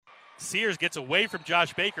Sears gets away from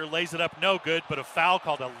Josh Baker, lays it up no good, but a foul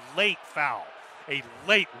called a late foul, a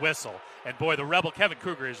late whistle. And boy, the Rebel Kevin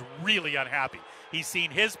Kruger is really unhappy. He's seen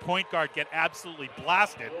his point guard get absolutely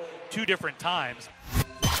blasted 2 different times.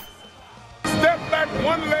 Step back,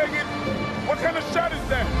 one-legged. What kind of shot is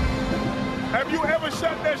that? Have you ever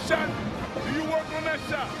shot that shot? Do you work on that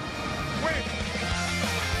shot? When?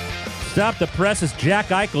 Stop the press as Jack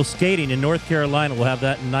Eichel skating in North Carolina. We'll have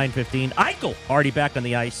that in 9:15. Eichel already back on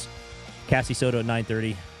the ice. Cassie Soto at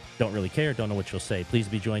 9:30. Don't really care. Don't know what you'll say. Please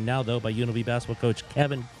be joined now, though, by UNLV basketball coach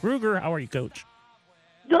Kevin Kruger. How are you, Coach?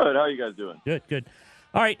 Good. How are you guys doing? Good.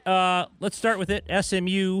 All right, let's start with it.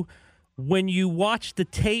 SMU, when you watched the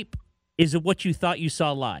tape, is it what you thought you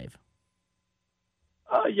saw live?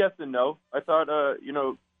 Yes and no. I thought,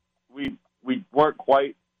 we weren't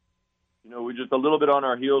quite, we're just a little bit on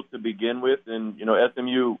our heels to begin with. And,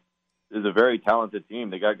 SMU is a very talented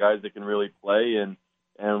team. They got guys that can really play,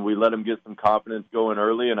 and we let them get some confidence going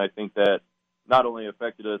early. And I think that not only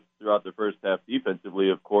affected us throughout the first half defensively,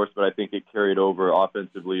 of course, but I think it carried over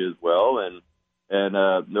offensively as well.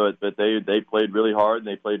 But they played really hard, and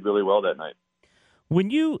they played really well that night. When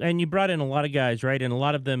you brought in a lot of guys, right, and a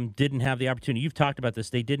lot of them didn't have the opportunity. You've talked about this.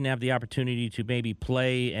 They didn't have the opportunity to maybe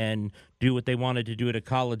play and do what they wanted to do at a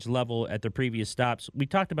college level at their previous stops. We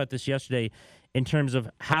talked about this yesterday in terms of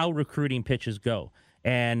how recruiting pitches go.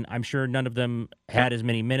 And I'm sure none of them had as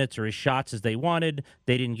many minutes or as shots as they wanted.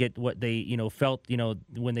 They didn't get what they, felt,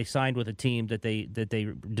 when they signed with a team that they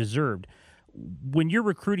deserved. When your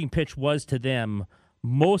recruiting pitch was to them,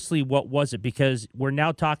 mostly what was it? Because we're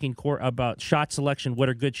now talking about shot selection. What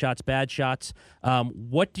are good shots, bad shots?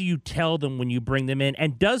 What do you tell them when you bring them in?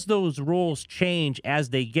 And does those roles change as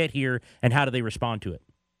they get here, and how do they respond to it?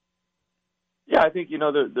 Yeah, I think,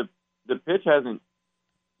 the pitch hasn't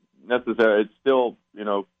necessarily, it's still,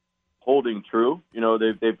 holding true.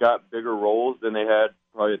 They've got bigger roles than they had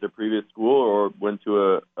probably at their previous school, or went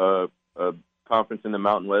to a conference in the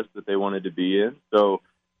Mountain West that they wanted to be in. So,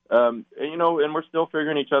 and we're still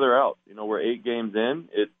figuring each other out. We're 8 games in.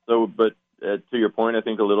 But to your point, I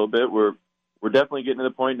think a little bit, we're definitely getting to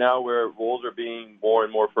the point now where roles are being more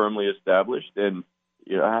and more firmly established, and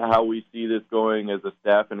how we see this going as a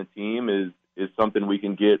staff and a team is something we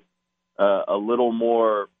can get a little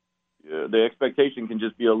more. The expectation can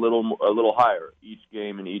just be a little higher each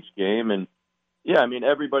game, and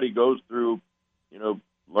everybody goes through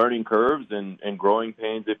learning curves and growing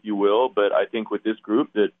pains, if you will. But I think with this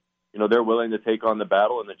group that they're willing to take on the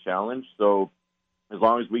battle and the challenge. So as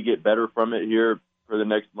long as we get better from it here for the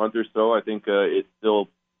next month or so, I think it still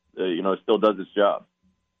does its job.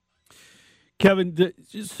 Kevin,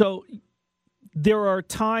 so there are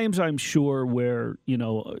times, I'm sure, where,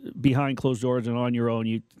 behind closed doors and on your own,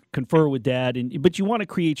 you confer with Dad, but you want to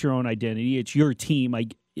create your own identity. It's your team. I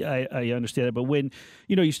understand it. But when,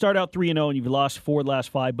 you start out 3-0 and you've lost 4 of the last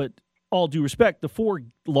 5, but all due respect, the 4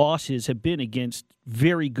 losses have been against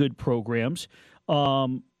very good programs.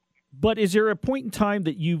 But is there a point in time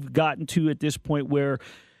that you've gotten to at this point where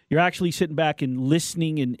you're actually sitting back and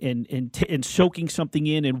listening and soaking something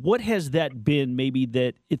in? And what has that been, maybe,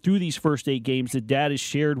 that through these first 8 games that Dad has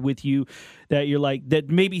shared with you, that you're like, that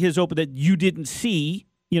maybe his open that you didn't see?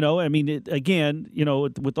 With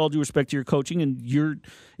all due respect to your coaching and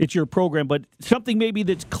it's your program, but something maybe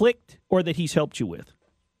that's clicked or that he's helped you with?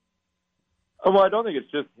 Well, I don't think it's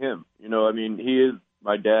just him. He is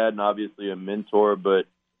my dad and obviously a mentor, but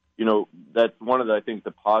that's one of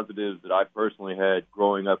the positives that I personally had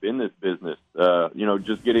growing up in this business.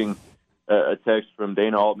 Just getting a text from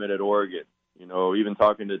Dana Altman at Oregon, even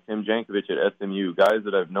talking to Tim Jankovich at SMU, guys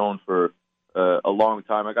that I've known for a long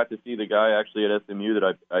time. I got to see the guy actually at SMU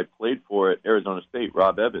that I played for at Arizona State,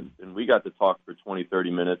 Rob Evans, and we got to talk for 20,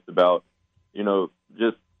 30 minutes about,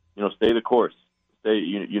 stay the course.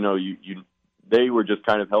 They were just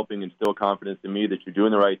kind of helping instill confidence in me that you're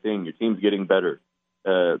doing the right thing. Your team's getting better.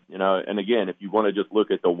 And again, if you want to just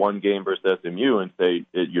look at the one game versus SMU and say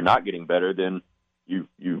that you're not getting better, then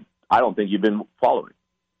I don't think you've been following.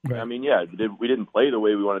 Right. We didn't play the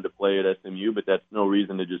way we wanted to play at SMU, but that's no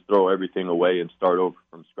reason to just throw everything away and start over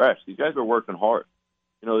from scratch. These guys are working hard.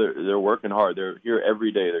 They're working hard. They're here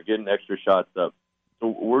every day. They're getting extra shots up. So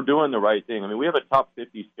we're doing the right thing. We have a top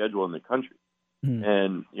 50 schedule in the country.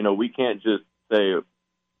 And, we can't just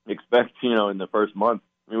expect, in the first month.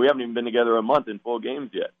 We haven't even been together a month in full games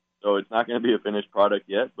yet. So it's not going to be a finished product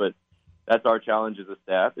yet, but that's our challenge as a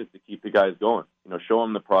staff, is to keep the guys going. Show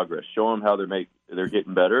them the progress, show them how they're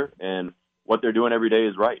getting better, and what they're doing every day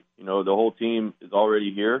is right. The whole team is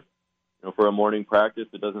already here, for a morning practice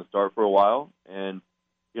that doesn't start for a while, and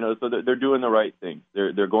So they're doing the right thing.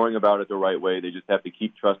 They're going about it the right way. They just have to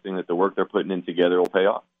keep trusting that the work they're putting in together will pay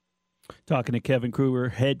off. Talking to Kevin Kruger,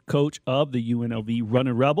 head coach of the UNLV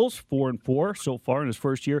Running Rebels, 4-4 so far in his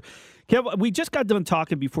first year. Kevin, we just got done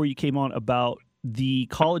talking before you came on about the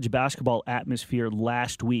college basketball atmosphere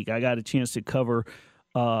last week. I got a chance to cover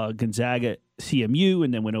Gonzaga CMU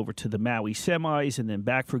and then went over to the Maui semis and then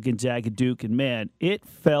back for Gonzaga Duke. And, man, it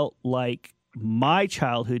felt like my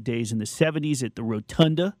childhood days in the 70s at the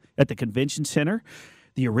Rotunda at the Convention Center,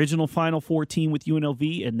 the original Final Four team with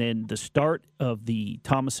UNLV, and then the start of the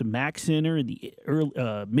Thomas and Mack Center in the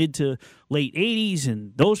early, mid to late 80s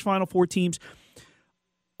and those Final Four teams.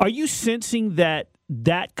 Are you sensing that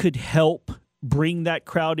could help bring that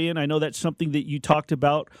crowd in? I know that's something that you talked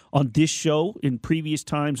about on this show in previous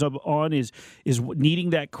times on is needing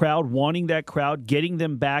that crowd, wanting that crowd, getting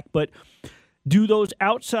them back. But do those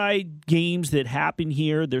outside games that happen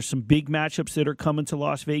here, there's some big matchups that are coming to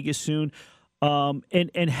Las Vegas soon, and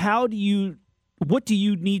what do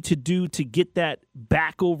you need to do to get that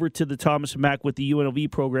back over to the Thomas and Mack with the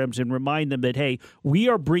UNLV programs and remind them that, hey, we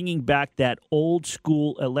are bringing back that old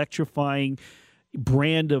school electrifying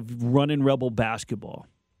brand of running Rebel basketball?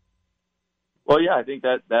 Well, yeah, I think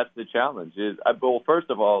that's the challenge. Well, first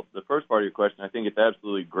of all, the first part of your question, I think it's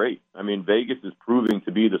absolutely great. I mean, Vegas is proving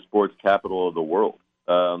to be the sports capital of the world.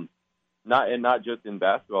 Not just in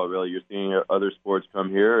basketball, really. You're seeing other sports come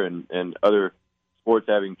here and other sports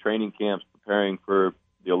having training camps preparing for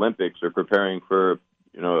the Olympics or preparing for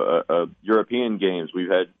European games. We've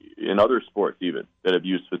had in other sports even that have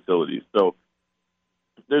used facilities. So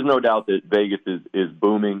there's no doubt that Vegas is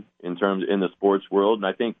booming in the sports world, and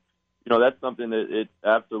I think that's something that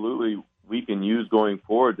absolutely we can use going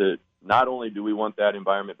forward. That not only do we want that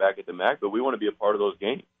environment back at the MAC, but we want to be a part of those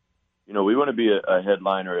games. We want to be a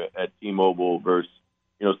headliner at T-Mobile versus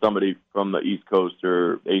somebody from the East Coast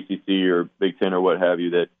or ACC or Big Ten or what have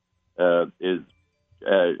you that is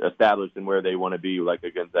established in where they want to be, like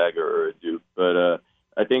a Gonzaga or a Duke. But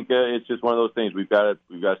I think it's just one of those things. We've got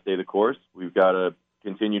to stay the course. We've got to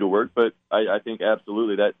continue to work. But I think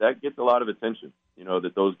absolutely that gets a lot of attention.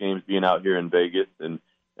 That those games being out here in Vegas and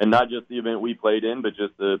not just the event we played in, but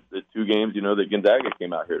just the two games that Gonzaga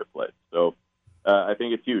came out here to play. So I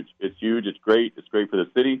think it's huge. It's huge. It's great. It's great for the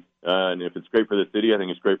city. And if it's great for the city, I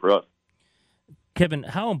think it's great for us. Kevin,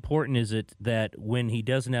 how important is it that when he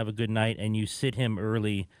doesn't have a good night and you sit him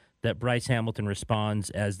early, that Bryce Hamilton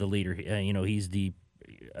responds as the leader? He's the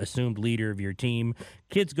assumed leader of your team.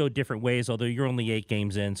 Kids go different ways, although you're only 8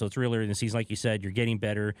 games in, so it's really early in the season. Like you said, you're getting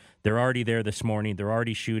better. They're already there this morning. They're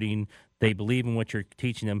already shooting. They believe in what you're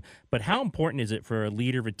teaching them. But how important is it for a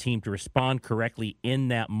leader of a team to respond correctly in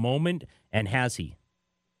that moment, and has he?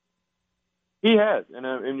 He has. And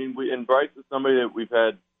and Bryce is somebody that we've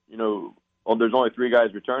had, there's only 3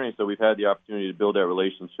 guys returning, so we've had the opportunity to build that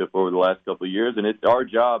relationship over the last couple of years, and it's our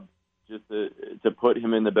job just to put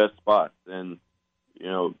him in the best spots and,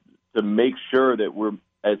 to make sure that we're,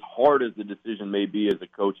 as hard as the decision may be as a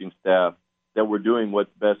coaching staff, that we're doing what's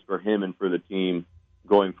best for him and for the team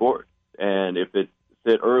going forward. And if it's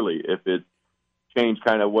sit early, if it's change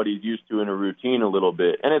kind of what he's used to in a routine a little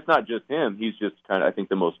bit, and it's not just him, he's just kind of, I think,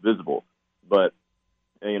 the most visible. But,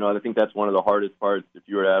 I think that's one of the hardest parts. If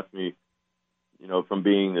you were to ask me, from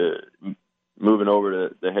being moving over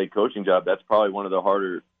to the head coaching job, that's probably one of the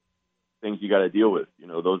harder things you got to deal with.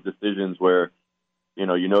 Those decisions where,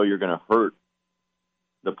 you're going to hurt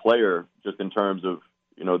the player just in terms of,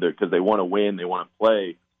 because they want to win, they want to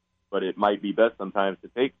play, but it might be best sometimes to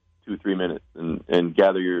take 2-3 minutes and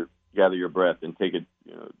gather your breath and take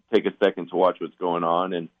a second to watch what's going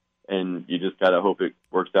on, and you just got to hope it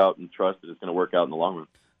works out and trust that it's going to work out in the long run.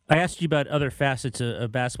 I asked you about other facets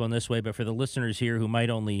of basketball in this way, but for the listeners here who might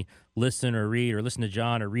only listen to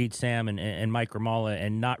John or read Sam and Mike Ramala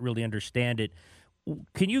and not really understand it,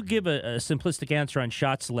 can you give a simplistic answer on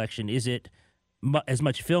shot selection? Is it as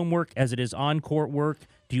much film work as it is on-court work?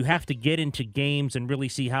 Do you have to get into games and really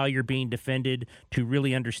see how you're being defended to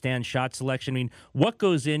really understand shot selection? I mean, what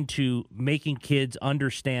goes into making kids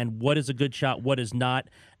understand what is a good shot, what is not?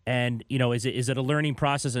 And, is it a learning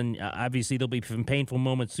process? And obviously there'll be some painful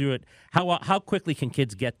moments through it. How quickly can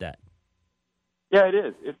kids get that? Yeah, it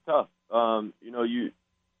is. It's tough. You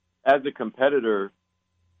as a competitor,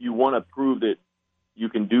 you want to prove that you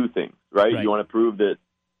can do things, right? You want to prove that,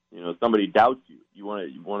 somebody doubts you. You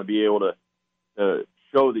want to be able to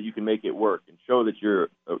show that you can make it work and show that you're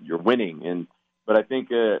winning. But I think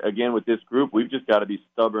again with this group, we've just got to be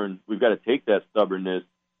stubborn. We've got to take that stubbornness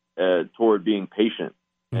toward being patient.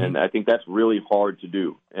 And I think that's really hard to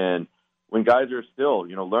do. And when guys are still,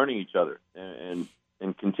 learning each other and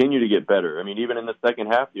and continue to get better. I mean, even in the second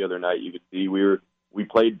half the other night, you could see we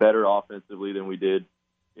played better offensively than we did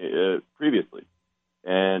previously.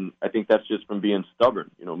 And I think that's just from being stubborn,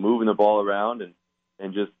 moving the ball around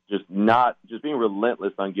and just being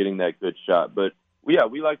relentless on getting that good shot. But we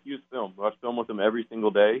like to use film. We watch film with them every single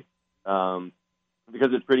day because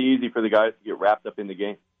it's pretty easy for the guys to get wrapped up in the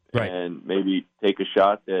game and maybe take a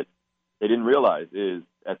shot that they didn't realize is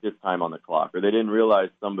at this time on the clock, or they didn't realize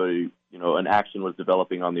somebody, an action was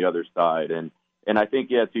developing on the other side. And I think,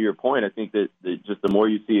 to your point, I think that just the more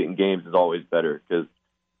you see it in games is always better because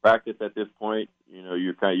practice at this point, you're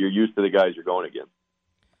used to the guys you're going against.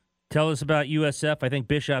 Tell us about USF. I think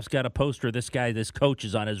Bischoff's got a poster. This coach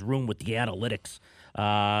is on his room with the analytics.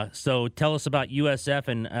 So tell us about USF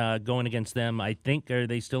and going against them. I think, are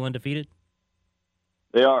they still undefeated?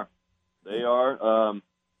 They are.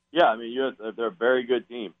 USF, they're a very good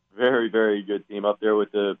team. Very, very good team up there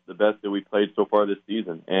with the best that we played so far this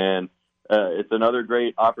season. And it's another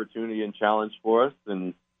great opportunity and challenge for us.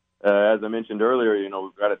 And as I mentioned earlier,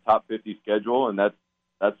 we've got a top 50 schedule, and that's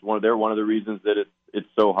one of the reasons that it's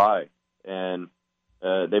so high. And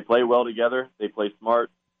they play well together. They play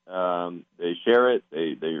smart. They share it.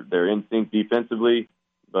 They're in sync defensively.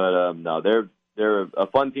 But no, they're a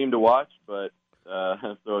fun team to watch. But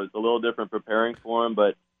so it's a little different preparing for them.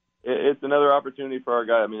 But it's another opportunity for our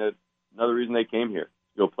guys. I mean, it's another reason they came here.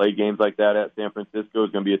 Go play games like that at San Francisco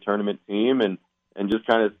is going to be a tournament team, and just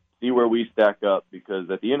kind of see where we stack up,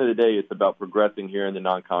 because at the end of the day, it's about progressing here in the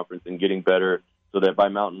non-conference and getting better so that by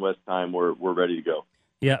Mountain West time, we're ready to go.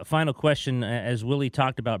 Yeah, final question. As Willie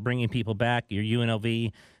talked about bringing people back, your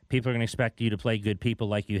UNLV, people are going to expect you to play good people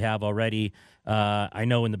like you have already. I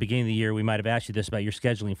know in the beginning of the year we might have asked you this about your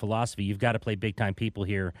scheduling philosophy. You've got to play big-time people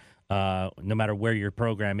here no matter where your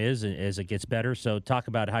program is as it gets better. So talk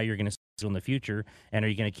about how you're going to schedule in the future, and are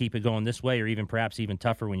you going to keep it going this way or even perhaps even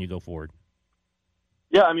tougher when you go forward?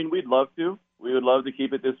 Yeah, I mean, we'd love to. We would love to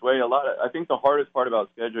keep it this way. I think the hardest part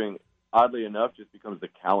about scheduling, oddly enough, just becomes the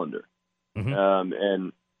calendar. Mm-hmm.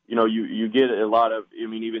 And, you get a lot of,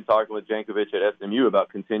 even talking with Jankovic at SMU about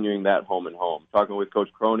continuing that home and home, talking with Coach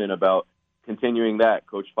Cronin about continuing that,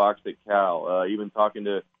 Coach Fox at Cal, even talking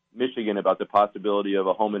to Michigan about the possibility of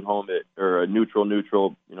a home and home or a neutral,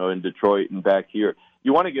 in Detroit and back here.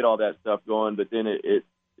 You want to get all that stuff going, but then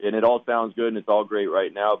it all sounds good and it's all great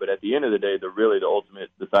right now. But at the end of the day, the ultimate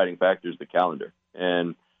deciding factor is the calendar.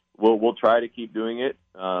 And we'll try to keep doing it.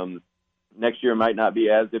 Next year might not be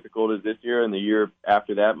as difficult as this year, and the year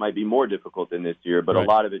after that might be more difficult than this year. But right. A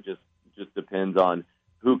lot of it just depends on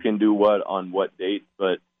who can do what on what dates.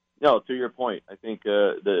 But to your point, I think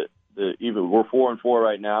even we're 4-4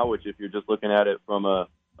 right now, which if you're just looking at it from a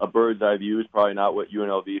bird's eye view is probably not what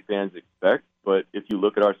UNLV fans expect. But if you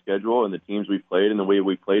look at our schedule and the teams we played and the way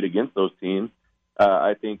we played against those teams,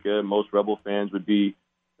 I think most Rebel fans would be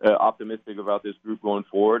optimistic about this group going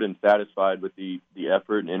forward and satisfied with the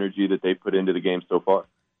effort and energy that they put into the game so far.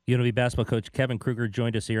 UNLV basketball coach Kevin Kruger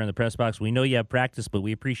joined us here in the press box. We know you have practice, but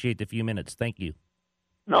we appreciate the few minutes. Thank you.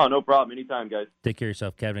 No problem. Anytime, guys. Take care of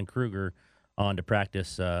yourself. Kevin Kruger on to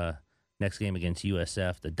practice next game against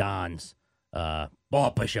USF, the Dons.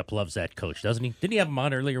 Bishop loves that coach, doesn't he? Didn't he have him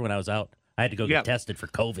on earlier when I was out? I had to go get tested for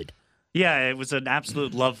COVID. Yeah, it was an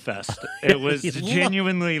absolute love fest. It was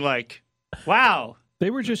genuinely like, wow. They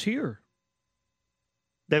were just here.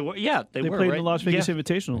 They were. They played right? the Las Vegas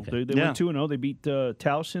Invitational. Okay. They went 2-0. They beat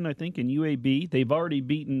Towson, I think, and UAB. They've already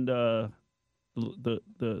beaten the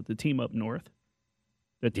team up north.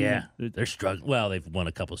 They're struggling. Well, they've won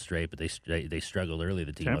a couple straight, but they struggled early.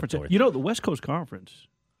 The team up north. The West Coast Conference.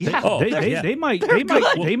 Yeah, they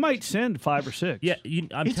might send 5 or 6. Yeah,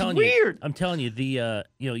 I'm telling you,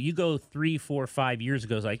 you go 3, 4, 5 years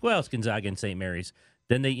ago. It's like, well, it's Gonzaga and St. Mary's.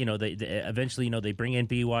 Then they eventually, they bring in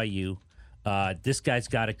BYU. This guy's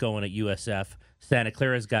got it going at USF. Santa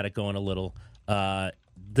Clara's got it going a little.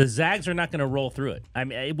 The Zags are not going to roll through it. I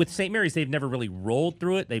mean, with St. Mary's, they've never really rolled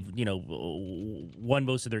through it. They've, won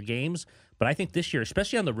most of their games. But I think this year,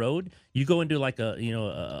 especially on the road, you go into like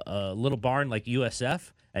a little barn like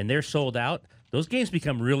USF, and they're sold out. Those games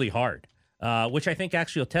become really hard, which I think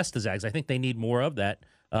actually will test the Zags. I think they need more of that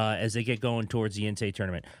as they get going towards the NCAA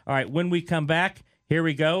tournament. All right, when we come back, here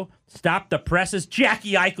we go. Stop the presses.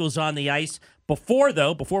 Jackie Eichel's on the ice. Before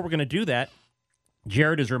we're going to do that,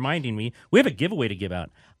 Jared is reminding me, we have a giveaway to give out.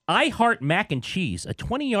 I Heart Mac and Cheese, a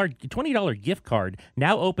 $20 gift card,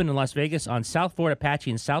 now open in Las Vegas on South Florida Apache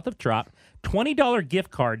and south of Trop. $20 gift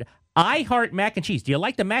card. I Heart Mac and Cheese. Do you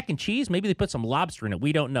like the mac and cheese? Maybe they put some lobster in it.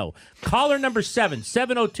 We don't know. Caller number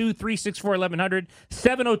 702-364-1100.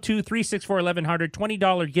 702-364-1100.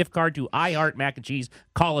 $20 gift card to I Heart Mac and Cheese.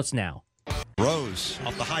 Call us now. Rose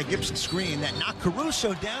off the high Gibson screen that knocked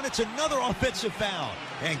Caruso down. It's another offensive foul.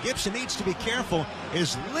 And Gibson needs to be careful,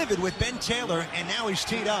 is livid with Ben Taylor, and now he's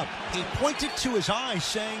teed up. He pointed to his eyes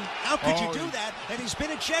saying, how could you do that? And he's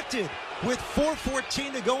been ejected with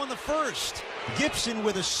 4:14 to go in the first. Gibson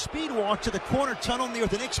with a speed walk to the corner tunnel near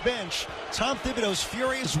the Knicks bench. Tom Thibodeau's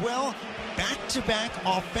fury as well. Back-to-back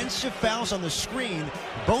offensive fouls on the screen,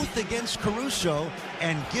 both against Caruso,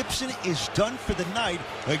 and Gibson is done for the night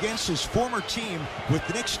against his former team with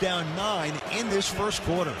the Knicks down 9 in this first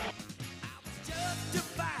quarter.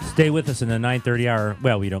 Stay with us in the 9:30 hour.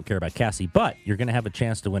 Well, we don't care about Cassie, but you're going to have a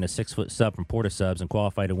chance to win a 6-foot sub from Porta Subs and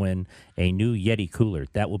qualify to win a new Yeti cooler.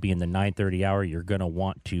 That will be in the 9:30 hour. You're going to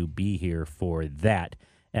want to be here for that.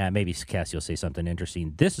 Maybe Cassie will say something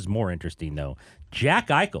interesting. This is more interesting, though. Jack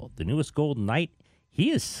Eichel, the newest Golden Knight,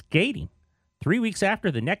 he is skating. 3 weeks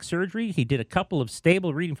after the neck surgery, he did a couple of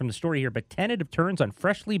stable, reading from the story here, but tentative turns on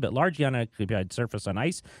freshly but largely unoccupied surface on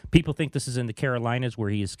ice. People think this is in the Carolinas,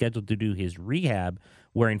 where he is scheduled to do his rehab,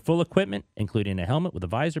 wearing full equipment, including a helmet with a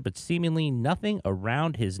visor, but seemingly nothing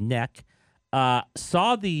around his neck.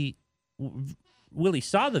 Saw the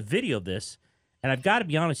video of this, and I've got to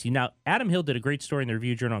be honest with you. Now, Adam Hill did a great story in the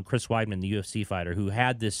Review Journal on Chris Weidman, the UFC fighter, who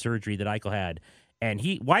had this surgery that Eichel had. And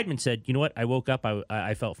Weidman said, you know what, I woke up,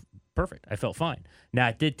 I felt perfect. I felt fine. Now,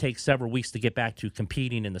 it did take several weeks to get back to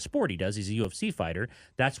competing in the sport he does. He's a UFC fighter.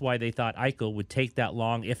 That's why they thought Eichel would take that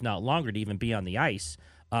long, if not longer, to even be on the ice.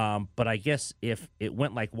 But I guess if it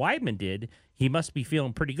went like Weidman did, he must be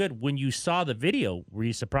feeling pretty good. When you saw the video, were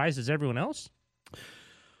you surprised as everyone else?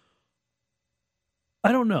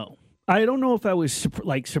 I don't know. I don't know if I was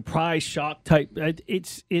surprise, shock type.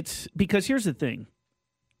 It's because here's the thing.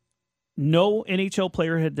 No NHL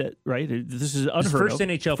player had that, right? This is unheard first of.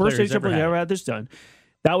 NHL First player NHL player ever had this done.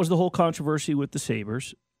 That was the whole controversy with the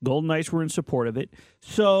Sabres. Golden Knights were in support of it.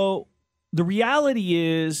 So the reality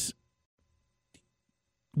is,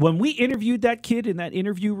 when we interviewed that kid in that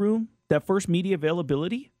interview room, that first media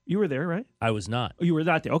availability, you were there, right? I was not. Oh, you were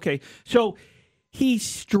not there. Okay. So he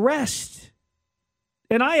stressed,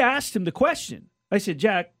 and I asked him the question. I said,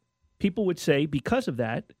 Jack, people would say because of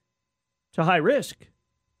that, it's a high risk.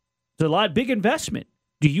 It's a big investment.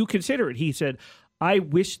 Do you consider it? He said, I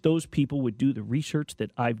wish those people would do the research that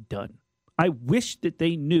I've done. I wish that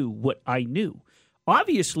they knew what I knew.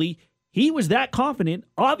 Obviously, he was that confident.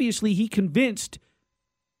 Obviously, he convinced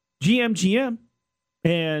GM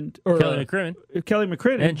and Kelly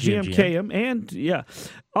McCrimmon and GM and yeah.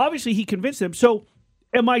 Obviously, he convinced them. So,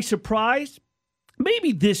 am I surprised?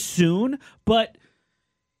 Maybe this soon, but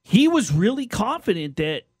he was really confident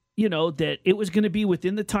that that it was going to be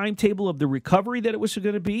within the timetable of the recovery that it was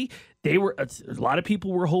going to be. A lot of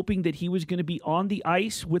people were hoping that he was going to be on the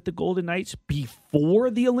ice with the Golden Knights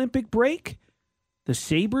before the Olympic break. The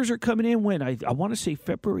Sabres are coming in when I want to say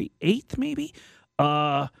February 8th, maybe.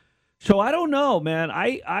 So I don't know, man.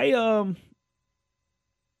 I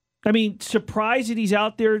mean, surprised that he's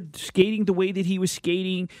out there skating the way that he was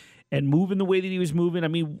skating and moving the way that he was moving. I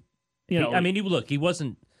mean, he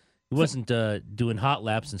wasn't doing hot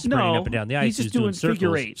laps and sprinting up and down the ice. He's just doing circles.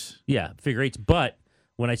 figure eights. Yeah, figure eights. But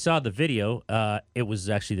when I saw the video, the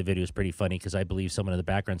video was pretty funny because I believe someone in the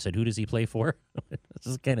background said, "Who does he play for?" This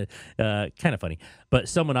is kind of funny. But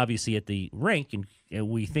someone obviously at the rink, and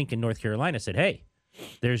we think in North Carolina, said, "Hey,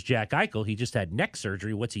 there's Jack Eichel. He just had neck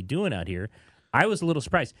surgery. What's he doing out here?" I was a little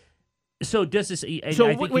surprised. So does this? Wait.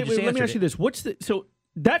 Let me ask you this: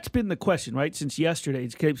 that's been the question, right? Since yesterday.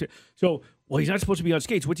 So, he's not supposed to be on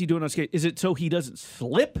skates. What's he doing on skates? Is it so he doesn't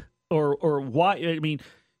slip, or why? I mean,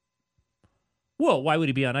 well, why would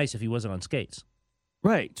he be on ice if he wasn't on skates?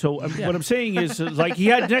 Right. So what I'm saying is, he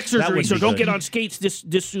had neck surgery, so don't get on skates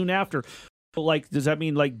this soon after. But does that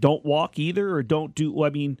mean don't walk either, or don't do? Well, I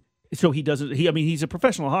mean. So he doesn't. He's a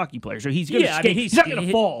professional hockey player, so he's going to skate. He's not going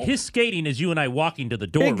to fall. His skating is you and I walking to the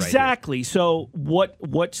door. Exactly. Right. So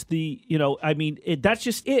what's the? That's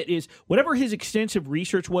just it. Is whatever his extensive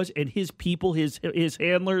research was, and his people, his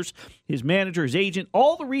handlers, his manager, his agent,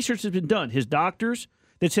 all the research has been done. His doctors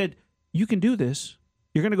that said you can do this.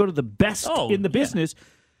 You're going to go to the best in the business.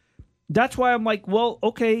 That's why I'm like, well,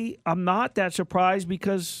 okay, I'm not that surprised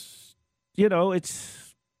because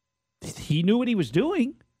it's he knew what he was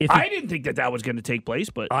doing. I didn't think that was going to take place,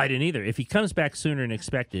 but I didn't either. If he comes back sooner than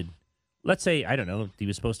expected, let's say, I don't know, he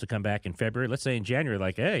was supposed to come back in February. Let's say in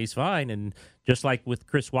January, hey, he's fine. And just like with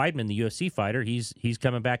Chris Weidman, the UFC fighter, he's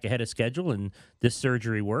coming back ahead of schedule, and this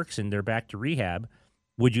surgery works, and they're back to rehab.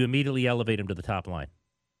 Would you immediately elevate him to the top line?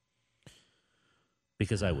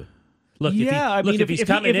 Because I would. Look, Yeah, if he's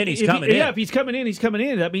coming in, he's coming in. Yeah, if he's coming in, he's coming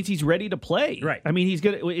in. That means he's ready to play. Right. I mean,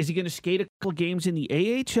 is he gonna skate a couple games in the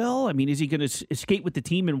AHL? I mean, is he gonna skate with the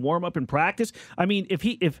team and warm up and practice? I mean, if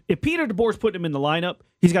Peter DeBoer's putting him in the lineup,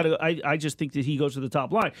 he's got to. I just think that he goes to the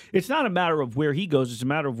top line. It's not a matter of where he goes; it's a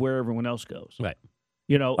matter of where everyone else goes. Right.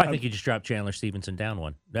 You know, I think you just dropped Chandler Stevenson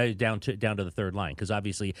down down to the third line, because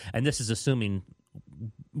obviously, and this is assuming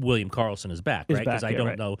William Karlsson is back, right? Because I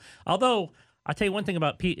don't know. Although I'll tell you one thing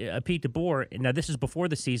about Pete DeBoer. Now, this is before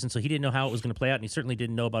the season, so he didn't know how it was going to play out, and he certainly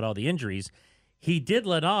didn't know about all the injuries. He did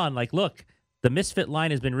let on, like, look, the misfit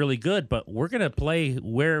line has been really good, but we're going to play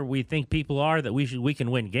where we think people are that we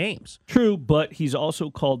can win games. True, but he's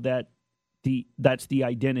also called that's the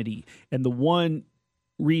identity, and the one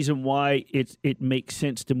reason why it makes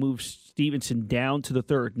sense to move Stevenson down to the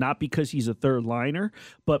third, not because he's a third liner,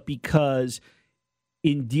 but because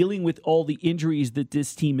in dealing with all the injuries that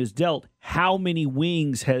this team has dealt, how many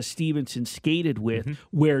wings has Stevenson skated with,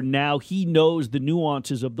 where now he knows the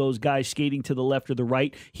nuances of those guys skating to the left or the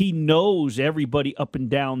right. He knows everybody up and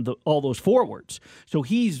down all those forwards. So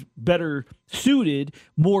he's better suited,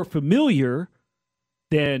 more familiar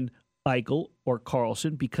than Eichel or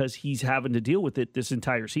Karlsson, because he's having to deal with it this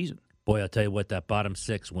entire season. Boy, I'll tell you what, that bottom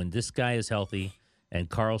six, when this guy is healthy and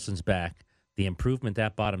Karlsson's back, the improvement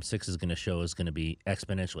that bottom six is going to show is going to be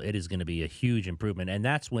exponential. It is going to be a huge improvement. And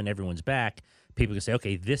that's when everyone's back. People can say,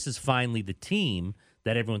 okay, this is finally the team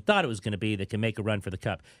that everyone thought it was going to be that can make a run for the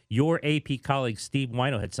Cup. Your AP colleague, Steve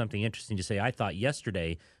Wino, had something interesting to say, I thought,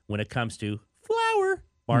 yesterday when it comes to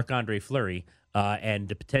Marc-Andre Fleury, and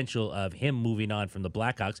the potential of him moving on from the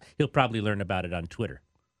Blackhawks. He'll probably learn about it on Twitter.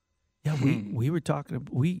 Yeah, we were talking.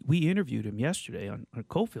 We interviewed him yesterday on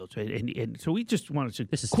Cofield, and so we just wanted to.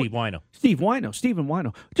 This is Steve Wino. Stephen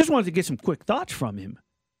Wino. Just wanted to get some quick thoughts from him.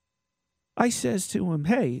 I says to him,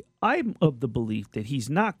 hey, I'm of the belief that he's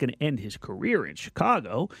not going to end his career in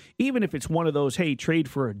Chicago, even if it's one of those, hey, trade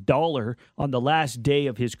for $1 on the last day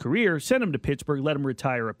of his career, send him to Pittsburgh, let him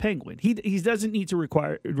retire a Penguin. He doesn't need to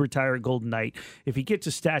retire a Golden Knight. If he gets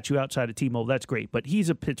a statue outside of T-Mobile, that's great, but he's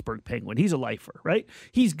a Pittsburgh Penguin. He's a lifer, right?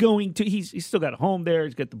 He's still got a home there.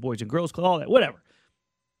 He's got the Boys and Girls Club, all that, whatever.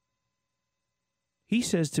 He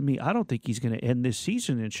says to me, I don't think he's going to end this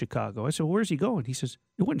season in Chicago. I said, well, where's he going? He says,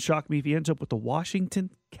 it wouldn't shock me if he ends up with the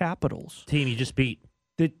Washington Capitals. Team he just beat.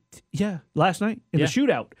 Last night in the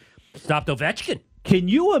shootout. Stopped Ovechkin. Can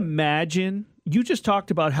you imagine? You just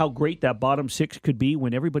talked about how great that bottom six could be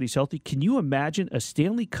when everybody's healthy. Can you imagine a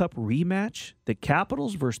Stanley Cup rematch, the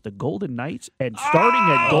Capitals versus the Golden Knights, and starting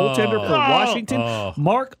at goaltender for Washington,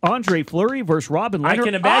 Marc-Andre Fleury versus Robin Leonard? I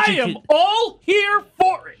can imagine. I am all here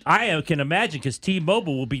for it. I can imagine, because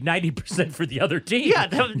T-Mobile will be 90% for the other team. Yeah,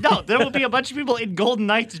 there will be a bunch of people in Golden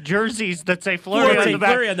Knights jerseys that say Fleury on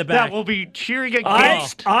the back. That will be cheering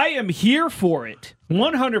against. I am here for it.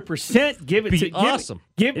 100%. Give it to awesome.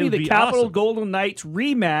 Give me the Capital Golden Knights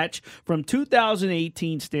rematch from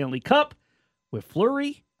 2018 Stanley Cup with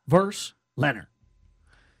Fleury versus Leonard.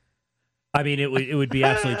 I mean, it would be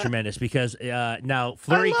absolutely tremendous, because now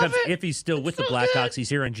Fleury comes, if he's still with the Blackhawks, he's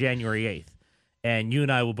here on January 8th. And you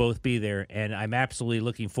and I will both be there, and I'm absolutely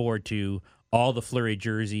looking forward to all the Fleury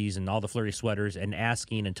jerseys and all the Fleury sweaters, and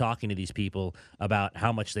asking and talking to these people about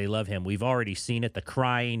how much they love him. We've already seen it, the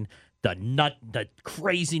crying, the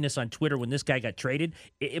craziness on Twitter when this guy got traded.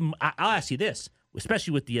 I'll ask you this,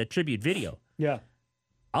 especially with the tribute video. Yeah.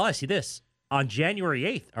 I'll ask you this. On January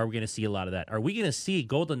 8th, are we going to see a lot of that? Are we going to see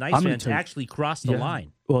Golden Knights fans actually cross the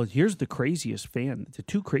line? Well, here's the craziest fan, the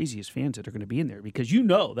two craziest fans that are going to be in there, because you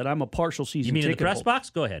know that I'm a partial season ticket holder. You mean in the press box?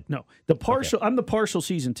 Go ahead. No, I'm the partial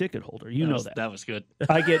season ticket holder. You know that. That was good.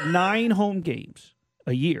 I get 9 home games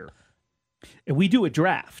a year. And we do a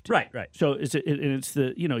draft. Right. So it's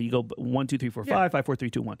the, you go 1, 2, 3, 4, 5, 5, 4, 3,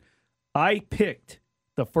 2, 1. I picked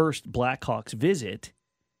the first Blackhawks visit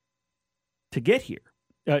to get here.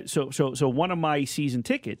 So one of my season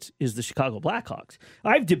tickets is the Chicago Blackhawks.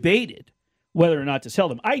 I've debated whether or not to sell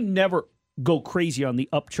them. I never go crazy on the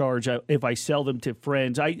upcharge if I sell them to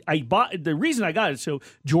friends. I bought, the reason I got it, so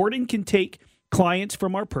Jordan can take clients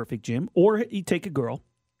from our Perfect Gym, or he take a girl,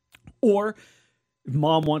 or if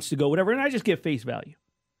mom wants to go, whatever, and I just get face value.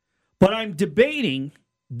 But I'm debating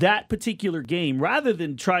that particular game, rather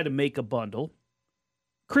than try to make a bundle,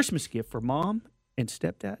 Christmas gift for mom and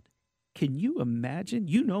stepdad. Can you imagine?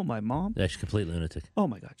 You know my mom. That's complete lunatic. Oh,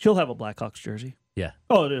 my God. She'll have a Blackhawks jersey. Yeah.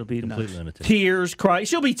 Oh, it'll be complete nuts. lunatic. Tears, cry.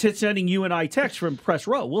 She'll be sending you and I texts from press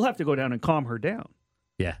row. We'll have to go down and calm her down.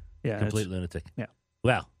 Yeah. Complete lunatic. Yeah.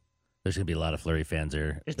 Well, there's going to be a lot of Fleury fans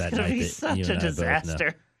there It's that going to night. be such a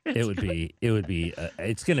disaster. It's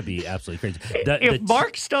going to be absolutely crazy. If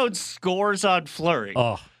Mark Stone scores on Fleury,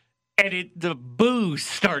 and the boos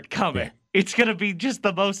start coming. Yeah. It's going to be just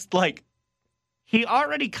the most, like, he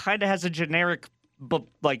already kind of has a generic,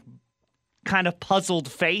 like, kind of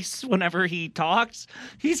puzzled face whenever he talks.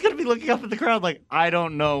 He's going to be looking up at the crowd like, I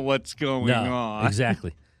don't know what's going on.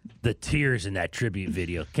 Exactly. The tears in that tribute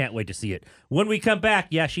video. Can't wait to see it. When we come back,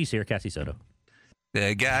 yeah, she's here, Cassie Soto.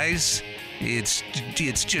 Guys, it's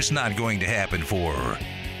just not going to happen for her.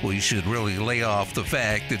 We should really lay off the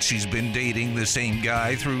fact that she's been dating the same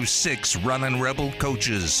guy through 6 running Rebel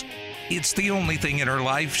coaches. It's the only thing in her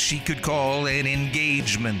life she could call an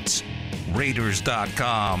engagement.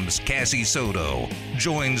 Raiders.com's Cassie Soto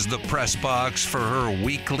joins the press box for her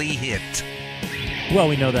weekly hit. Well,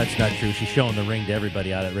 we know that's not true. She's showing the ring to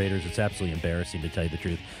everybody out at Raiders. It's absolutely embarrassing, to tell you the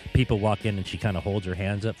truth. People walk in and she kind of holds her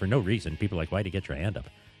hands up for no reason. People are like, why'd you get your hand up?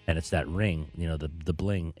 And it's that ring, the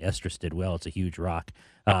bling. Estrus did well. It's a huge rock.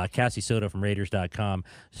 Cassie Soto from Raiders.com.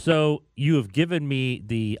 So you have given me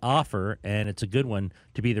the offer, and it's a good one,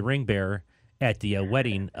 to be the ring bearer at the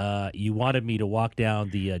wedding. You wanted me to walk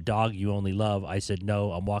down the dog you only love. I said,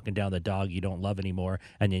 no, I'm walking down the dog you don't love anymore.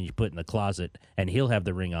 And then you put in the closet, and he'll have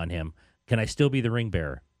the ring on him. Can I still be the ring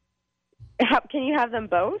bearer? Can you have them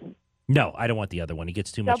both? No, I don't want the other one. He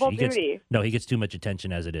gets too much. Double duty. He gets too much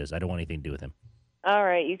attention as it is. I don't want anything to do with him. All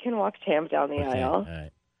right, you can walk Champ down the aisle. All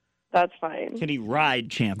right. That's fine. Can he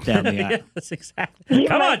ride Champ down the aisle? Yes, exactly.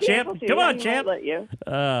 Come on, Champ. Come on, Champ. Let you.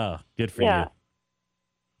 Oh, good for you.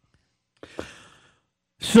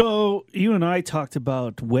 So you and I talked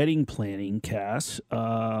about wedding planning, Cass.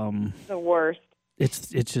 The worst. It's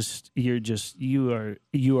just you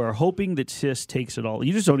are hoping that Sis takes it all.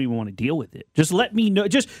 You just don't even want to deal with it. Just let me know.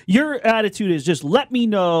 Just your attitude is just let me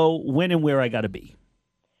know when and where I got to be.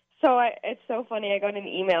 So it's so funny. I got an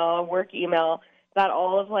email, a work email, that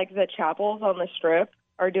all of like the chapels on the Strip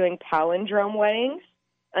are doing palindrome weddings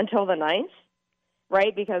until the 9th,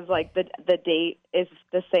 right? Because like the date is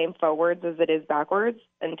the same forwards as it is backwards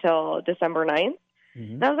until December 9th.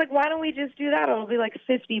 Mm-hmm. And I was like, why don't we just do that? It'll be like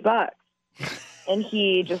 $50. And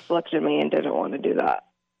he just looked at me and didn't want to do that.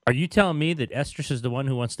 Are you telling me that Estrus is the one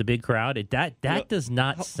who wants the big crowd? That does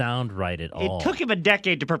not sound right at all. It took him a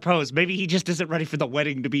decade to propose. Maybe he just isn't ready for the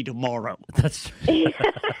wedding to be tomorrow. That's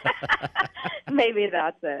Maybe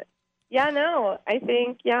that's it. Yeah, no. I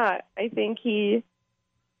think he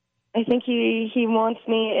wants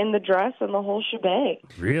me in the dress and the whole shebang.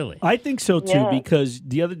 Really? I think so too, because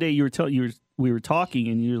the other day we were talking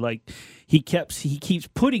and you're like, he keeps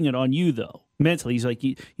putting it on you though. Mentally, he's like,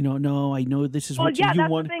 no, I know this is what you want. That's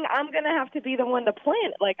the thing. I'm going to have to be the one to plan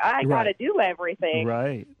it. Like, I got to do everything.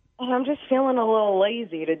 Right. And I'm just feeling a little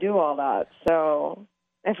lazy to do all that. So,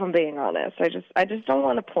 if I'm being honest, I just don't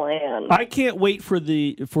want to plan. I can't wait for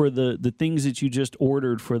the things that you just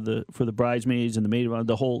ordered for the bridesmaids and the maid of honor,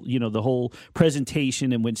 the whole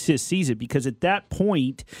presentation, and when Sis sees it, because at that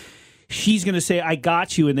point, she's going to say, I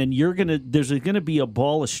got you, and then there's going to be a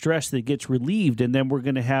ball of stress that gets relieved, and then we're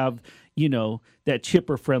going to have, that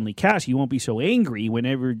chipper-friendly Cass. You won't be so angry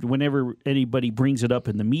whenever anybody brings it up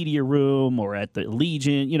in the media room or at the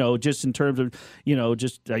Legion, just in terms of,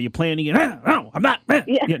 just, are you planning it? No, I'm not.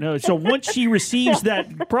 Yeah. So once she receives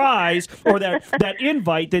that prize or that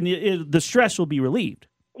invite, then the stress will be relieved.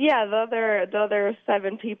 Yeah, the other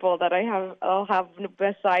 7 people that I'll have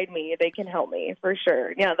beside me, they can help me for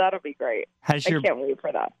sure. Yeah, that'll be great. I can't wait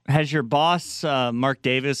for that. Has your boss, Mark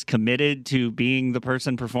Davis, committed to being the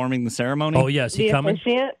person performing the ceremony? Oh, yes. He coming?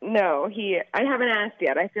 Officiant? No, I haven't asked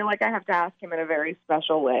yet. I feel like I have to ask him in a very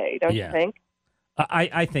special way. Don't you think?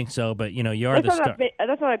 I think so, but you are the star.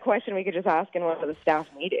 That's not a question we could just ask in one of the staff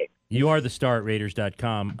meetings. You are the star at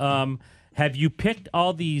Raiders.com. Have you picked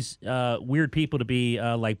all these weird people to be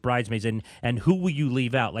like bridesmaids, and who will you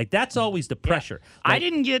leave out? Like that's always the pressure. Like, I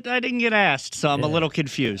didn't get asked, so I'm a little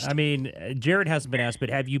confused. I mean, Jared hasn't been asked, but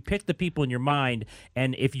have you picked the people in your mind?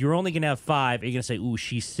 And if you're only going to have 5, are you going to say, "Ooh,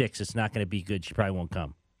 she's 6. It's not going to be good. She probably won't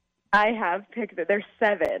come." I have picked it. There's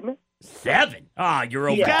 7. 7? Ah, you're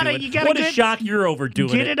overdoing it. What a shock! You're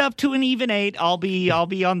overdoing it. Get it up to an even 8. I'll be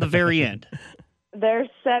on the very end. There's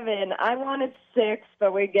 7. I wanted 6,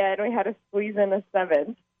 but we had to squeeze in a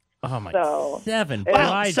 7. Oh my! 7.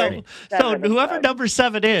 Wow. So whoever number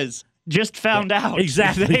 7 is just found out.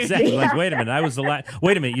 Exactly. Like, wait a minute, I was the last.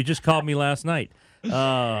 Wait a minute, you just called me last night.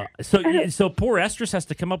 So poor Estrus has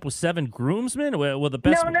to come up with 7 groomsmen. Well, the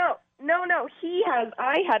best. No. He has.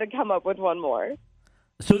 I had to come up with one more.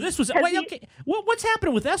 So this was okay. What's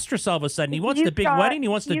happening with Estrus all of a sudden? He wants the big wedding. He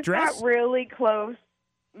wants the dress. He's got really close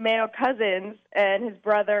male cousins and his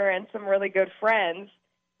brother and some really good friends,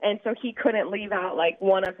 and so he couldn't leave out like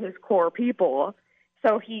one of his core people.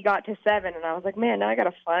 So he got to 7, and I was like, man, now I got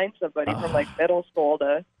to find somebody from like middle school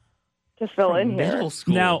to to fill in here. Middle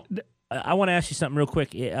school. Now, I want to ask you something real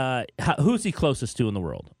quick. Who's he closest to in the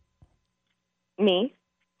world? Me?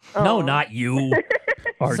 No, Oh. not you.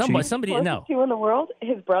 Archie. Somebody. Closest No. to in the world?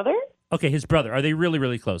 His brother? Okay, his brother. Are they really,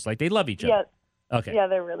 really close? Like they love each other? Yeah. Okay. Yeah,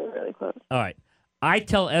 they're really, really close. All right. I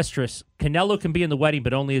tell Estrus, Canelo can be in the wedding,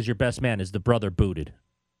 but only as your best man. Is the brother booted?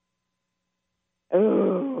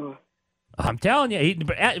 Ooh. I'm telling you.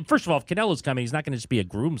 First of all, if Canelo's coming, he's not going to just be a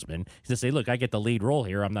groomsman. He's going to say, look, I get the lead role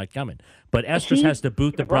here. I'm not coming. But Estrus He's has to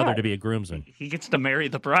boot the brother right. to be a groomsman. He gets to marry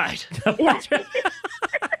the bride.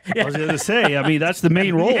 I was going to say, I mean, that's the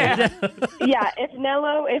main role. Yeah, if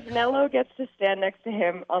Nello gets to stand next to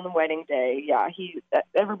him on the wedding day, yeah,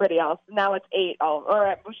 everybody else. Now it's 8.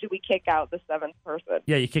 Or should we kick out the 7th person?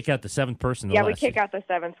 Yeah, you kick out the 7th person. Yeah, we kick out the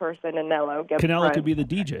 7th person, and Nello gets. Canelo friends. could be the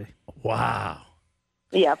DJ. Wow.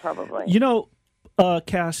 Yeah, probably. You know,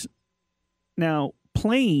 Cass, now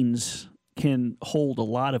planes can hold a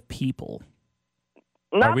lot of people.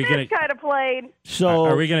 Not we this gonna- kind of plane. So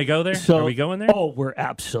Are we going to go there? So, Are we going there? Oh, we're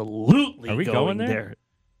absolutely Are we going there?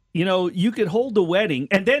 You know, you could hold the wedding,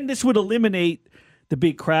 and then this would eliminate the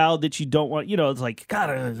big crowd that you don't want. You know, it's like,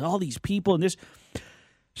 God, all these people and this.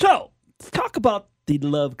 So, let's talk about the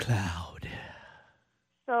love cloud.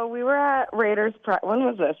 So we were at Raiders. When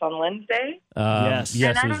was this? On Wednesday? Yes.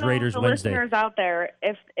 Yes, and I it was don't know Raiders if the Wednesday. listeners out there,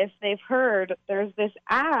 if they've heard, there's this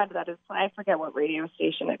ad that is. I forget what radio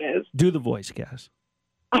station it is. Do the voice, Cass.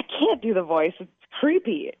 I can't do the voice. It's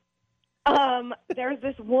creepy. There's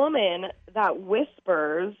this woman that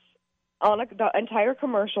whispers on the entire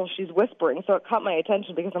commercial. She's whispering, so it caught my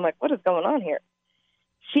attention because I'm like, what is going on here?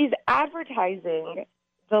 She's advertising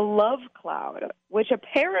the Love Cloud, which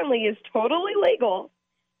apparently is totally legal,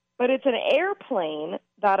 but it's an airplane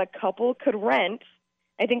that a couple could rent.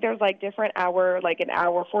 I think there's like different hour, like an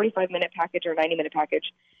hour, 45-minute package or 90-minute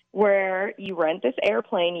package, where you rent this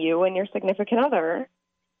airplane, you and your significant other,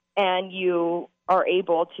 and you are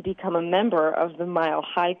able to become a member of the Mile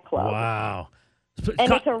High Club. Wow.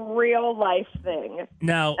 And it's a real life thing.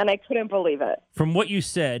 Now, And I couldn't believe it. from what you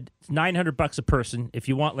said, it's $900 a person. If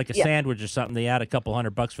you want like a Yeah. sandwich or something, they add a couple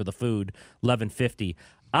 $100 for the food, $11.50.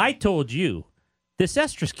 I told you this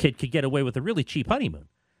Estrus kid could get away with a really cheap honeymoon.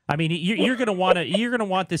 I mean, you're going to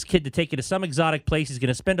want this kid to take you to some exotic place. He's going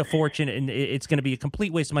to spend a fortune, and it's going to be a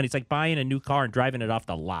complete waste of money. It's like buying a new car and driving it off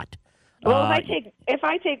the lot. Well, if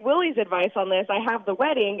I take Willie's advice on this, I have the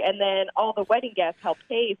wedding, and then all the wedding guests help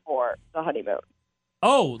pay for the honeymoon.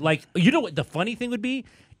 Oh, like, you know what the funny thing would be?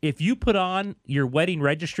 If you put on your wedding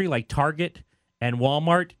registry like Target and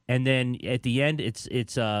Walmart, and then at the end it's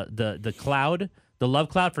the cloud, the love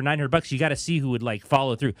cloud for $900, you got to see who would like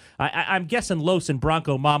follow through. I'm guessing Los and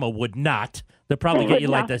Bronco Mama would not. They'll probably get you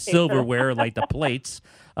like the silverware, like the plates.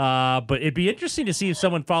 But it'd be interesting to see if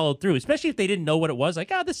someone followed through, especially if they didn't know what it was.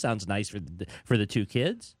 Like, this sounds nice for the two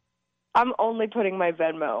kids. I'm only putting my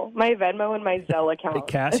Venmo and my Zelle account.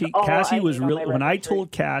 Cassie was really, when I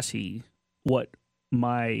told Cassie what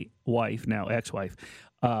my wife, now ex-wife,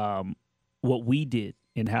 what we did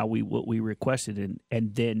and what we requested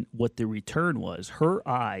and then what the return was, her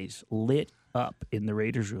eyes lit up in the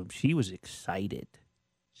Raiders room. She was excited.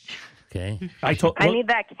 Okay. I need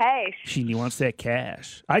that cash. She wants that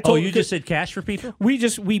cash. You just said cash for people?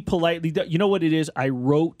 We politely, you know what it is? I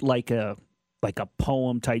wrote like a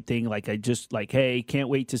poem type thing, like I just like, hey, can't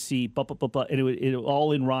wait to see, and it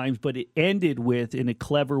all in rhymes, but it ended with, in a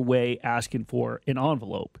clever way, asking for an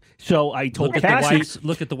envelope. So I told Cassie,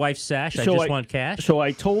 look at the wife's sash. I so just want cash. So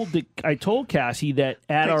I told Cassie that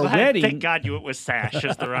at our wedding, Thank God you it was sash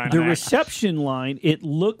as the rhyme. the there. reception line, it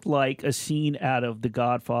looked like a scene out of The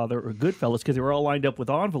Godfather or Goodfellas because they were all lined up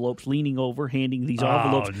with envelopes, leaning over, handing these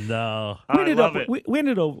envelopes. Oh no! We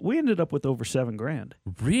ended up with over $7,000.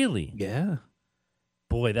 Really? Yeah.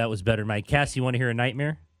 Boy, that was better, Mike. Cassie, you want to hear a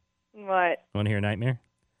nightmare? What? Want to hear a nightmare?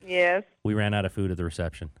 Yes. We ran out of food at the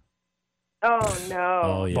reception. Oh no.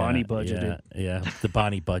 Oh yeah, Bonnie budgeted. Yeah, the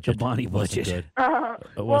Bonnie budget. The Bonnie wasn't budget. good.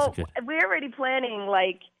 It wasn't good. We're already planning,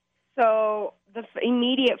 so the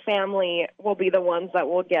immediate family will be the ones that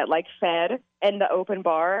will get fed in the open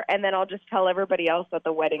bar, and then I'll just tell everybody else that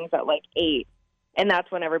the wedding's at 8, and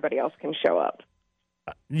that's when everybody else can show up.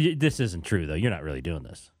 This isn't true though. You're not really doing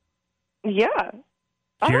this. Yeah.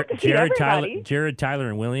 I have to feed everybody. Jared, Tyler,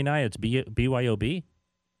 and Willie and I. It's BYOB.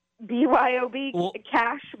 BYOB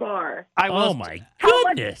cash bar. Oh my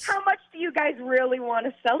goodness! How much do you guys really want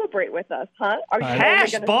to celebrate with us, huh? Are you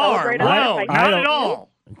Cash only bar? celebrate No, us not at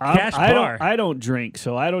all. Cash bar. I don't drink,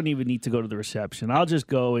 so I don't even need to go to the reception. I'll just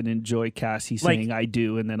go and enjoy Cassie saying I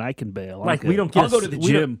do, and then I can bail. We don't get I'll go to the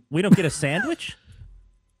gym. We don't get a sandwich.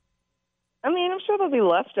 I mean, I'm sure there'll be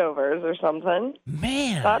leftovers or something.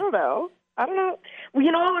 Man. I don't know. Well,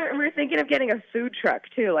 you know, we're thinking of getting a food truck,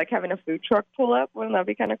 too, like having a food truck pull up. Wouldn't that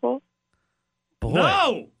be kind of cool? Boy.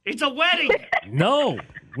 No, it's a wedding. No.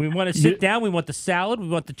 We want to sit down. We want the salad. We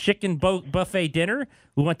want the chicken buffet dinner.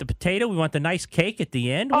 We want the potato. We want the nice cake at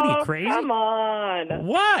the end. What are you, crazy? Come on.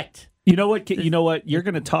 What? You know what? You know what? You're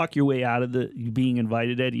going to talk your way out of you being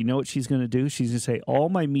invited, Ed. You know what she's going to do? She's going to say, all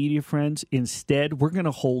my media friends, instead, we're going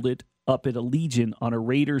to hold it up at Allegiant on a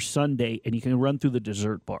Raiders Sunday, and you can run through the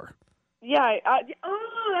dessert bar. Yeah.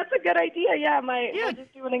 That's a good idea. Yeah, we'll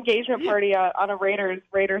just do an engagement party on a Raiders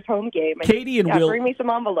home game. And, Katie and Will, bring me some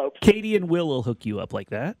envelopes. Katie and Will will hook you up like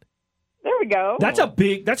that. There we go. That's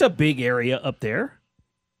a big area up there.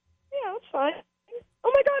 Yeah, that's fine.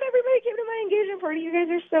 Oh my God! Everybody came to my engagement party. You guys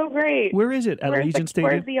are so great. Where is it? At Allegiant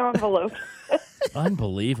Stadium. Where's the envelope?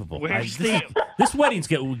 Unbelievable. This wedding's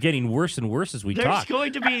getting worse and worse as we There's talk.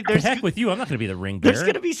 going to be. The heck with you. I'm not going to be the ring bearer. There's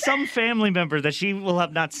going to be some family member that she will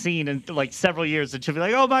have not seen in like several years, and she'll be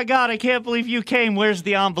like, "Oh my God, I can't believe you came. Where's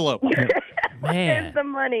the envelope?" Man. Here's the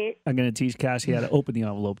money. I'm going to teach Cassie how to open the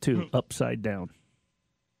envelope too, upside down.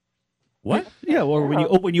 What? Yeah, or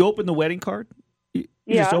when you open the wedding card, you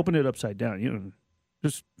just open it upside down. You know,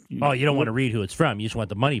 just. You don't want to read who it's from. You just want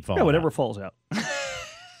the money falling. Yeah, whatever out. falls out.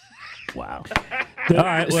 Wow. All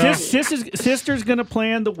right. Well, sister's going to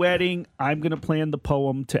plan the wedding. I'm going to plan the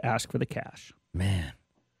poem to ask for the cash. Man.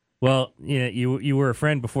 Well, you were a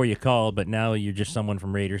friend before you called, but now you're just someone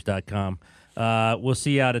from Raiders.com. We'll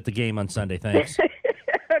see you out at the game on Sunday. Thanks.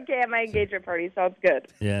 Okay, at my engagement party. Sounds good.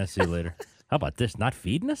 Yeah, see you later. How about this? Not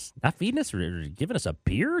feeding us? Not feeding us? Or giving us a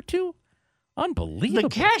beer or two? Unbelievable.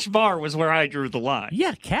 The cash bar was where I drew the line.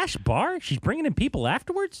 Yeah, cash bar? She's bringing in people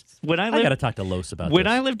afterwards? I got to talk to Los about When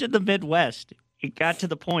this. I lived in the Midwest, it got to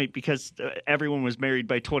the point because everyone was married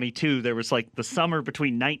by 22. There was like the summer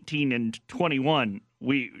between 19 and 21.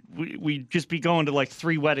 We'd just be going to like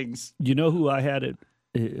 3 weddings. You know who I had at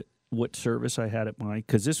what service I had at mine?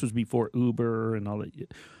 Because this was before Uber and all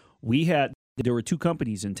that. There were 2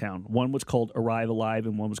 companies in town. One was called Arrive Alive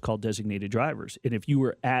and one was called Designated Drivers. And if you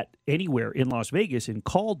were at anywhere in Las Vegas and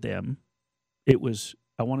called them, it was,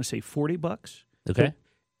 I want to say $40. Okay.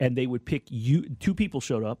 And they would pick you. 2 people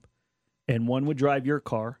showed up, and one would drive your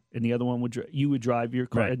car, and the other one you would drive your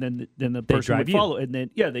car, right. and then the person would follow. And then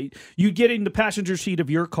you'd get in the passenger seat of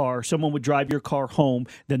your car. Someone would drive your car home.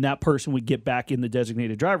 Then that person would get back in the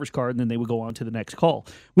designated driver's car, and then they would go on to the next call.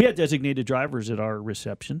 We had designated drivers at our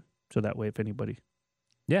reception. So that way, if anybody.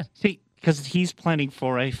 Yeah. See, because he's planning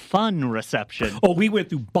for a fun reception. Oh, we went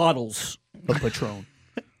through bottles of Patron.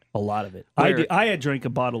 A lot of it. I had drank a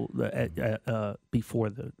bottle before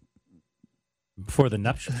the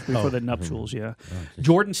nuptials. Before the nuptials, yeah. Oh,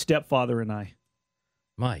 Jordan's stepfather and I.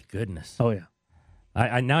 My goodness. Oh, yeah.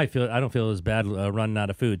 I don't feel as bad running out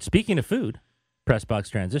of food. Speaking of food, press box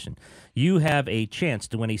transition. You have a chance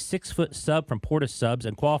to win a 6-foot sub from Porta Subs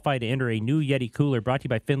and qualify to enter a new Yeti cooler brought to you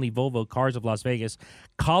by Finley Volvo Cars of Las Vegas.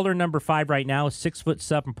 Caller number 5 right now, 6-foot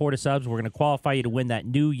sub from Porta Subs. We're going to qualify you to win that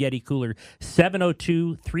new Yeti cooler.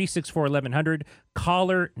 702-364-1100.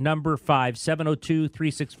 Caller number 5,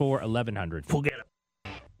 702-364-1100. Forget it.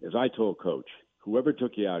 As I told Coach, whoever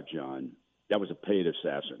took you out, John, that was a paid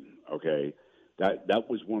assassin, okay? That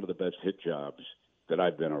was one of the best hit jobs that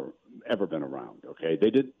I've ever been around. Okay, they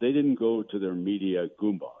didn't go to their media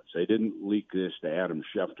goombas. They didn't leak this to Adam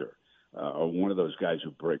Schefter or one of those guys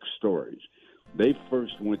who break stories. They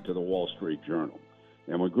first went to the Wall Street Journal,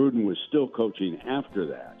 and when Gruden was still coaching after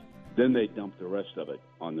that, then they dumped the rest of it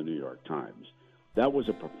on the New York Times. That was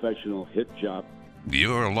a professional hit job.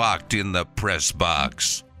 You're locked in the press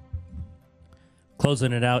box.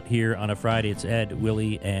 Closing it out here on a Friday, it's Ed,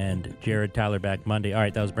 Willie, and Jared. Tyler back Monday. All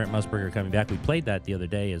right, that was Brent Musburger coming back. We played that the other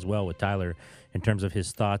day as well with Tyler in terms of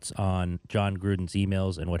his thoughts on John Gruden's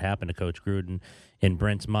emails and what happened to Coach Gruden in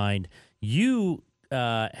Brent's mind. You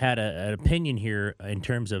had an opinion here in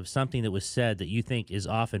terms of something that was said that you think is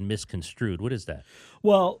often misconstrued. What is that?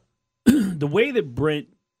 Well, the way that Brent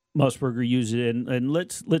Musburger used it, and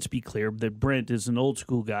let's be clear that Brent is an old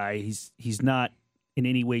school guy. He's not in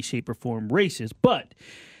any way, shape, or form racist, but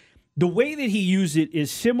the way that he used it is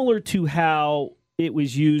similar to how it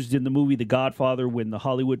was used in the movie The Godfather when the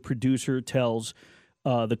Hollywood producer tells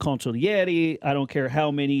the consigliere, I don't care how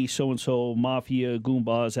many so-and-so mafia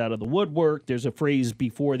goombas out of the woodwork. There's a phrase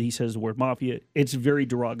before that he says the word mafia. It's very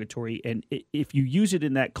derogatory, and if you use it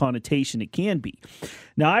in that connotation, it can be.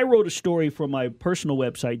 Now, I wrote a story from my personal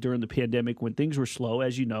website during the pandemic when things were slow,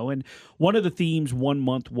 as you know, and one of the themes one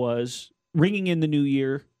month was ringing in the new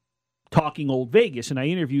year, talking old Vegas, and I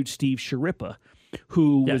interviewed Steve Sharippa.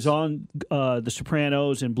 who was on The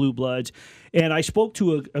Sopranos and Blue Bloods. And I spoke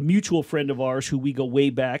to a mutual friend of ours who we go way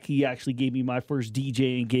back. He actually gave me my first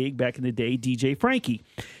DJing gig back in the day, DJ Frankie.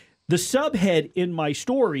 The subhead in my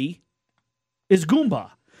story is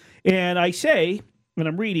Goomba. And I say, and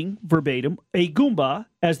I'm reading verbatim, a Goomba,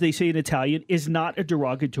 as they say in Italian, is not a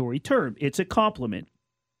derogatory term. It's a compliment.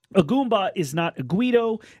 A Goomba is not a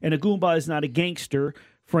Guido, and a Goomba is not a gangster,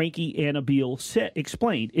 Frankie Annabelle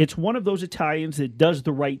explained. It's one of those Italians that does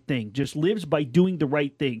the right thing, just lives by doing the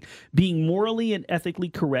right thing, being morally and ethically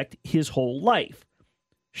correct his whole life.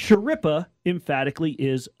 Sharippa emphatically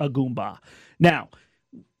is a Goomba. Now,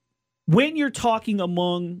 when you're talking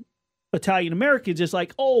among Italian Americans, it's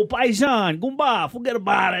like, oh, paisan, Goomba, forget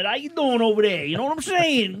about it. How you doing over there? You know what I'm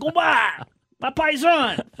saying? Goomba, my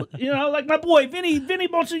paisan. You know, like my boy, Vinny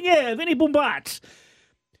Bonsignor, Vinny Boombots.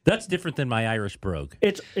 That's different than my Irish brogue.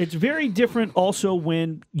 It's very different also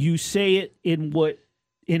when you say it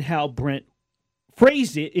in how Brent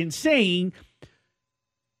phrased it in saying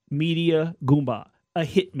media Goomba, a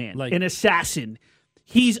hitman, like, an assassin.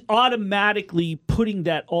 He's automatically putting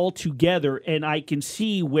that all together, and I can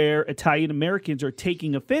see where Italian Americans are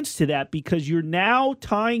taking offense to that because you're now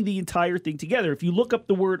tying the entire thing together. If you look up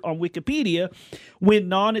the word on Wikipedia, when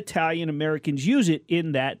non-Italian Americans use it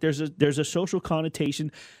in that, there's a social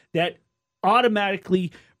connotation that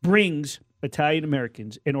automatically brings Italian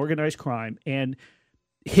Americans and organized crime and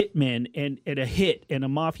hitmen and a hit and a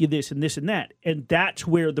mafia this and this and that. And that's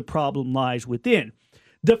where the problem lies within.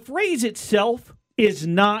 The phrase itself is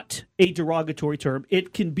not a derogatory term.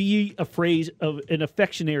 It can be a phrase of an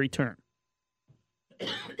affectionary term.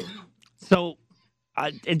 So,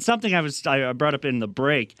 and something I brought up in the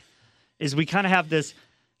break is we kind of have this,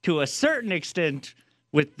 to a certain extent,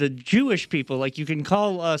 with the Jewish people. Like, you can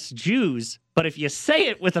call us Jews, but if you say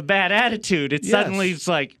it with a bad attitude, suddenly it's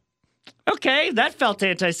like, okay, that felt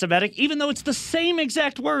anti-Semitic, even though it's the same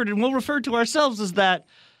exact word, and we'll refer to ourselves as that.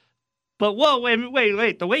 But whoa,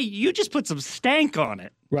 wait, the way you just put some stank on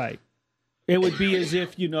it. Right. It would be as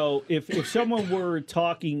if, if someone were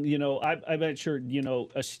talking, I'm not sure,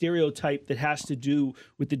 a stereotype that has to do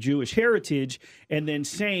with the Jewish heritage and then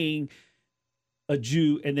saying a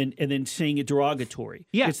Jew and then saying it derogatory.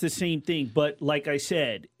 Yeah. It's the same thing. But like I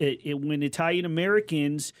said, when Italian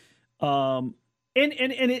Americans, and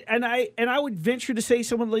I would venture to say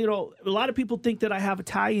someone, a lot of people think that I have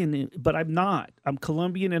Italian, but I'm not. I'm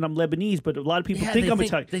Colombian and I'm Lebanese, but a lot of people think I'm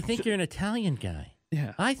Italian. They think you're an Italian guy.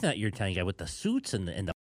 Yeah. I thought you're an Italian guy with the suits and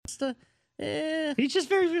the pasta. He's just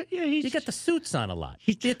very. You got the suits on a lot.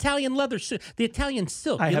 The Italian leather suit, the Italian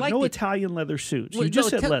silk. I have no Italian leather suits. You just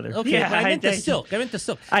said leather. Okay, yeah, I meant the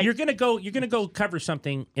silk. You're gonna go cover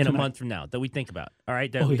something in a month from now that we think about. All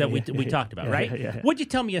right, that we talked about. Right? Yeah. What'd you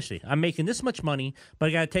tell me yesterday? I'm making this much money, but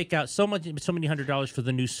I got to take out so many $100 for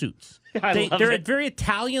the new suits. They're very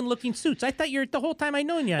Italian looking suits. I thought the whole time I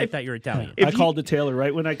known you. I thought you're Italian. I called the tailor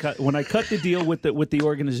right when I cut the deal with the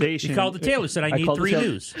organization. You called the tailor, said I need 3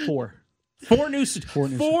 news. 4 new suits.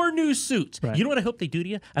 Four new suits. Right. You know what I hope they do to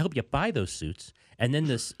you? I hope you buy those suits, and then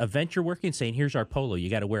this event you're working saying, here's our polo. You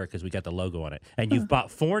got to wear it because we got the logo on it. And you've bought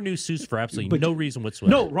 4 new suits for absolutely no reason whatsoever.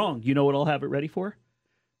 No, wrong. You know what I'll have it ready for?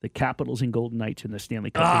 The Capitals and Golden Knights in the Stanley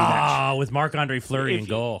Cup rematch. With Marc-Andre Fleury in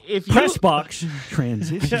goal. Press box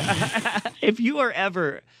transition. If you are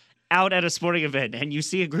ever out at a sporting event and you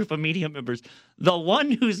see a group of media members, the one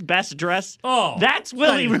who's best dressed, that's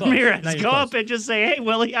Willie Ramirez. Go up and just say, hey,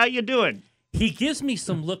 Willie, how you doing? He gives me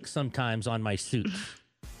some looks sometimes on my suits.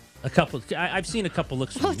 I've seen a couple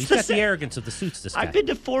looks from him. He's got the arrogance of the suits, this guy. I've been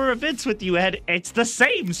to 4 events with you, Ed. It's the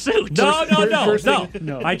same suit.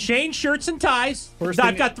 No. I change shirts and ties.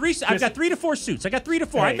 I've got 3 to 4 suits. I got 3 to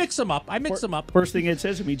 4. I mix them up. First thing it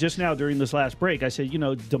says to me just now during this last break, I said,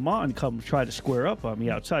 Damon come try to square up on me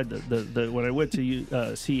outside the when I went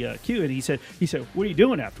to see Q, and he said, what are you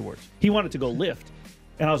doing afterwards? He wanted to go lift.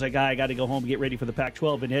 And I was like, I got to go home and get ready for the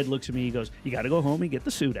Pac-12. And Ed looks at me, he goes, you got to go home and get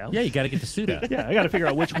the suit out. Yeah, you got to get the suit out. Yeah, I got to figure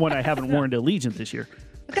out which one I haven't worn to Allegiant this year.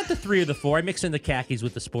 I got the 3 or the 4. I mix in the khakis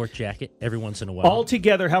with the sport jacket every once in a while. All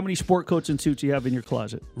together, how many sport coats and suits do you have in your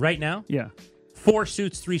closet? Right now? Yeah. 4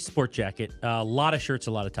 suits, 3 sport jacket, a lot of shirts,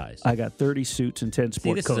 a lot of ties. I got 30 suits and 10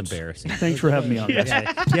 sport coats. This is embarrassing. Thanks for having me on.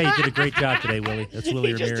 Yeah, you did a great job today, Willie. That's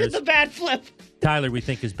Willie Ramirez. Just did the bad flip. Tyler, we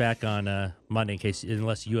think, is back on Monday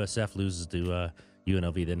unless USF loses to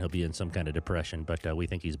UNLV, then he'll be in some kind of depression. But we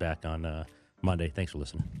think he's back on Monday. Thanks for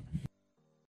listening.